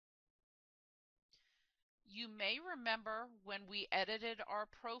You may remember when we edited our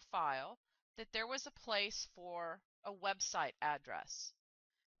profile that there was a place for a website address,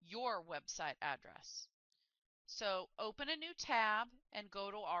 your website address. So open a new tab and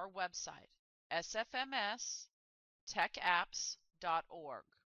go to our website, sfmstechapps.org.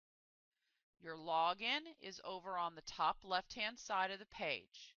 Your login is over on the top left-hand side of the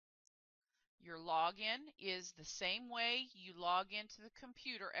page. Your login is the same way you log into the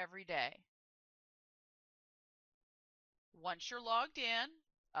computer every day. Once you're logged in,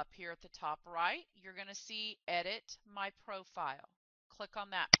 up here at the top right, you're going to see Edit My Profile. Click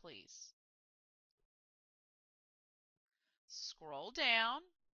on that, please. Scroll down,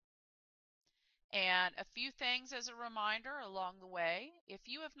 and a few things as a reminder along the way. If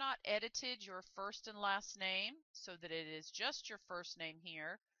you have not edited your first and last name so that it is just your first name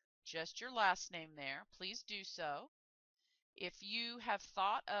here, just your last name there, please do so. If you have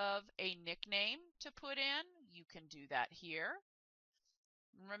thought of a nickname to put in, you can do that here.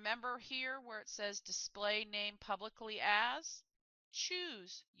 Remember here where it says display name publicly as,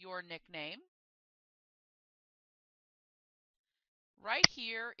 choose your nickname. Right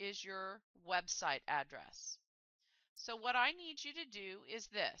here is your website address. So what I need you to do is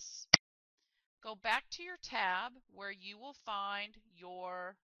this. Go back to your tab where you will find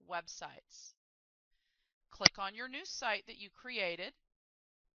your websites. Click on your new site that you created,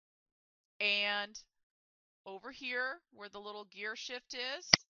 and over here where the little gear shift is,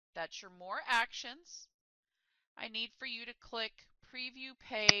 that's your more actions. I need for you to click Preview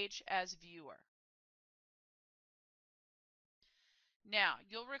Page as Viewer. Now,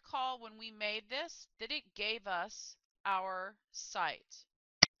 you'll recall when we made this that it gave us our site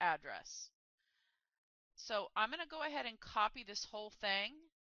address. So I'm going to go ahead and copy this whole thing.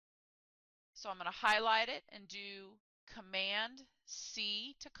 So I'm going to highlight it and do Command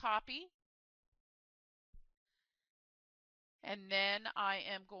C to copy. And then I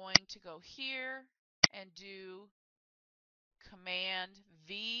am going to go here and do Command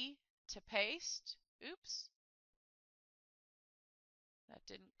V to paste. Oops. That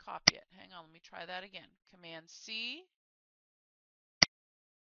didn't copy it. Hang on, let me try that again. Command C,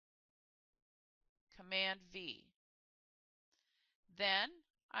 Command V. Then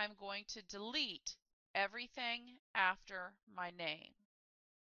I'm going to delete everything after my name.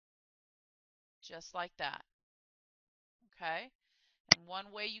 Just like that. Okay? And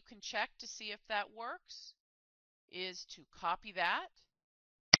one way you can check to see if that works is to copy that,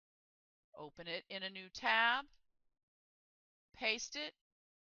 open it in a new tab, paste it,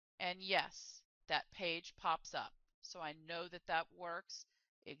 and yes, that page pops up. So I know that that works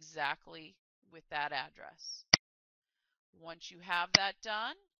exactly with that address. Once you have that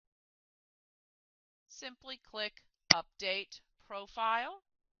done, simply click Update Profile.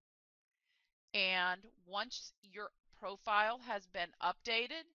 And once your profile has been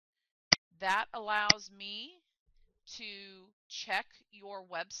updated, that allows me to check your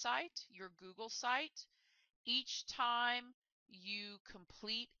website, your Google site, each time you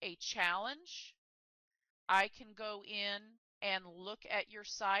complete a challenge. I can go in and look at your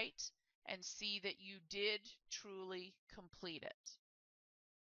site and see that you did truly complete it.